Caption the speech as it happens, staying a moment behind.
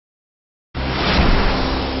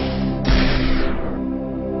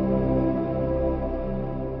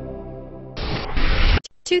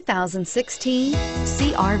2016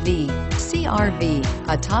 CR-V. CR-V,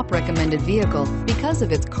 a top recommended vehicle because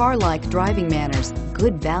of its car-like driving manners,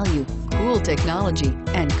 good value, cool technology,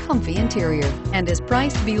 and comfy interior, and is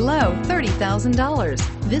priced below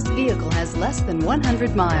 $30,000. This vehicle has less than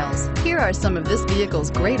 100 miles. Here are some of this vehicle's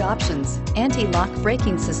great options: anti-lock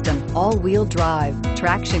braking system, all-wheel drive,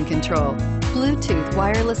 traction control, Bluetooth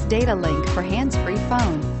wireless data link for hands-free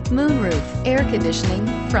phone, moonroof, air conditioning,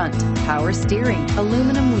 front, power steering,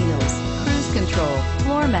 aluminum wheels, cruise control,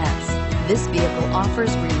 floor mats. This vehicle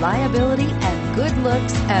offers reliability and good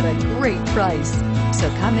looks at a great price. So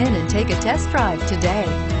come in and take a test drive today.